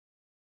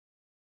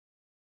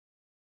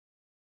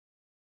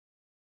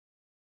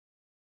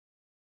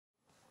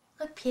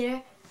Look,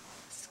 Peter,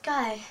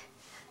 sky.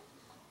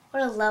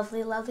 What a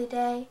lovely, lovely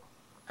day.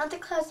 Aren't the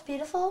clouds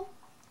beautiful?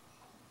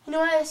 You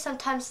know what I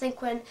sometimes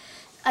think when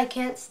I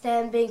can't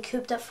stand being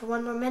cooped up for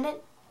one more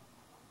minute?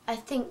 I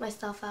think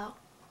myself out.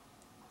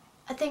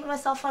 I think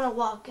myself on a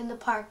walk in the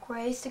park where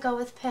I used to go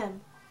with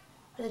Pim,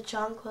 where the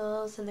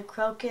jonquils and the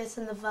crocus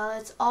and the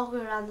violets all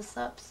grew around the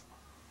slopes.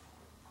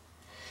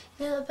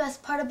 You know the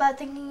best part about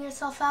thinking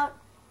yourself out?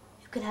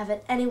 You can have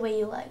it any way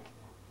you like.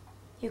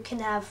 You can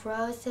have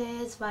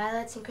roses,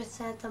 violets, and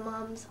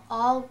chrysanthemums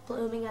all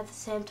blooming at the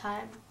same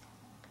time.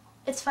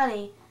 It's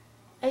funny,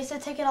 I used to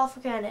take it all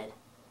for granted,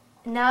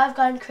 and now I've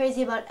gotten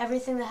crazy about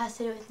everything that has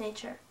to do with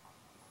nature.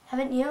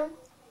 Haven't you?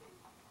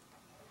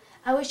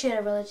 I wish you had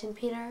a religion,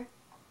 Peter.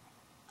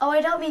 Oh,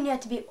 I don't mean you have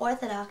to be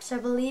orthodox or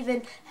believe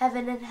in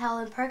heaven and hell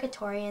and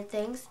purgatory and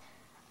things.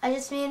 I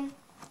just mean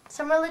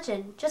some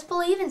religion. Just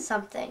believe in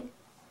something.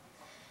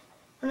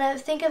 When I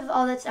think of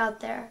all that's out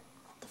there,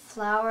 the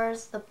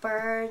flowers, the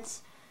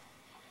birds,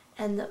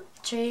 and the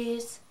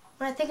trees,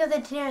 when I think of the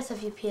dearest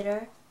of you,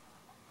 Peter,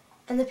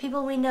 and the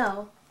people we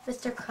know,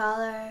 Mr.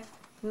 Crawler,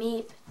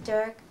 Meep,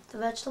 Dirk, the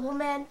vegetable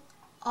man,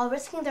 all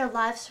risking their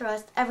lives for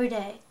us every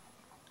day.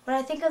 When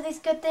I think of these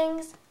good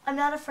things, I'm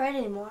not afraid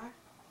anymore.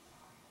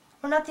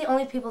 We're not the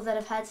only people that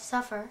have had to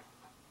suffer.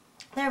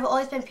 There have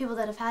always been people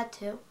that have had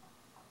to.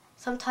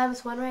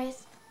 Sometimes one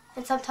race,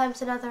 and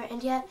sometimes another,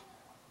 and yet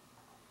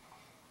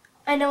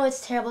I know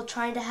it's terrible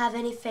trying to have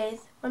any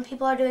faith when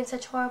people are doing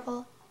such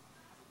horrible.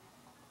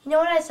 You know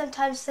what I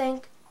sometimes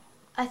think?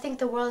 I think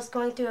the world is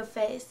going through a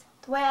phase,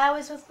 the way I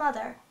was with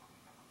Mother.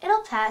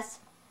 It'll pass.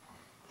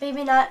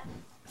 Maybe not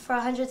for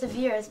hundreds of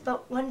years,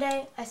 but one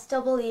day I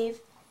still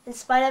believe, in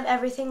spite of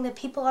everything, that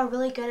people are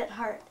really good at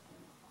heart.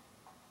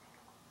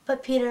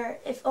 But Peter,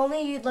 if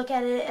only you'd look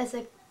at it as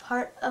a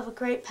part of a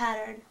great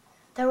pattern,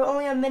 that we're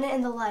only a minute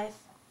in the life.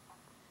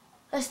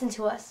 Listen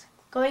to us,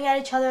 going at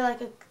each other like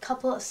a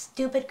couple of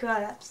stupid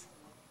grown-ups.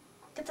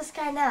 Look at the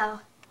sky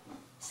now.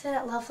 Isn't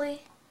it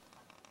lovely?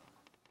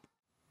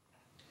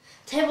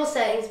 Table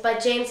Settings by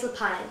James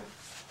Lapine.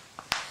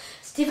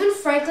 Stephen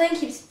Franklin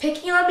keeps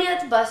picking on me at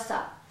the bus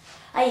stop.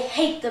 I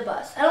hate the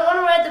bus. I don't want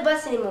to ride the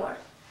bus anymore.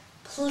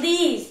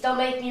 Please don't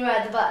make me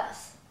ride the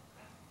bus.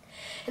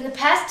 In the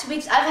past 2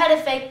 weeks, I've had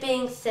to fake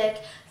being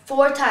sick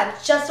 4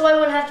 times just so I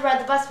wouldn't have to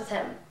ride the bus with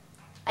him.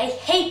 I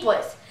hate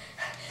boys.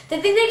 They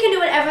think they can do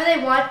whatever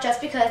they want just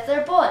because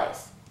they're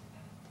boys.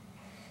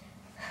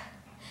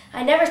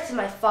 I never see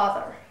my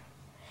father.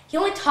 He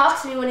only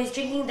talks to me when he's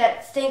drinking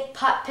that stink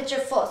pot pitcher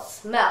full of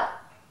smell.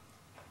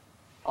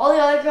 All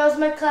the other girls in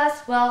my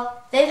class,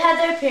 well, they've had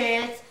their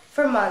periods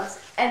for months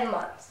and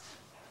months.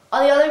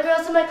 All the other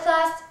girls in my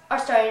class are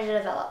starting to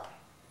develop.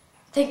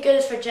 Thank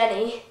goodness for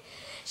Jenny.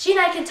 She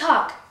and I can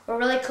talk. We're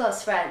really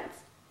close friends.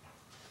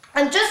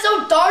 I'm just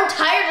so darn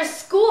tired of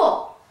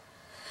school.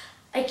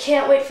 I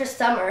can't wait for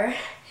summer.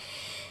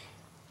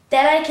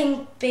 Then I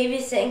can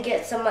babysit and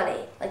get some money.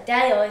 Like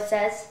Daddy always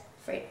says,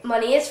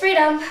 money is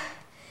freedom.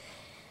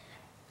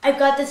 I've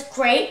got this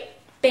great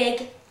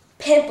big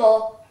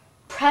pimple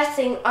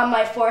pressing on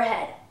my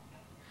forehead.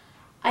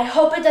 I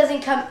hope it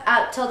doesn't come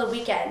out till the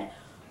weekend,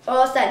 or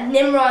else that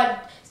Nimrod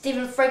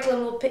Stephen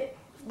Franklin will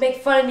make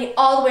fun of me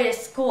all the way to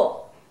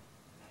school.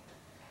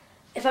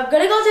 If I'm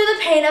going to go through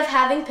the pain of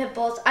having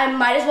pimples, I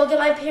might as well get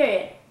my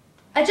period.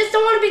 I just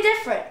don't want to be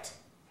different.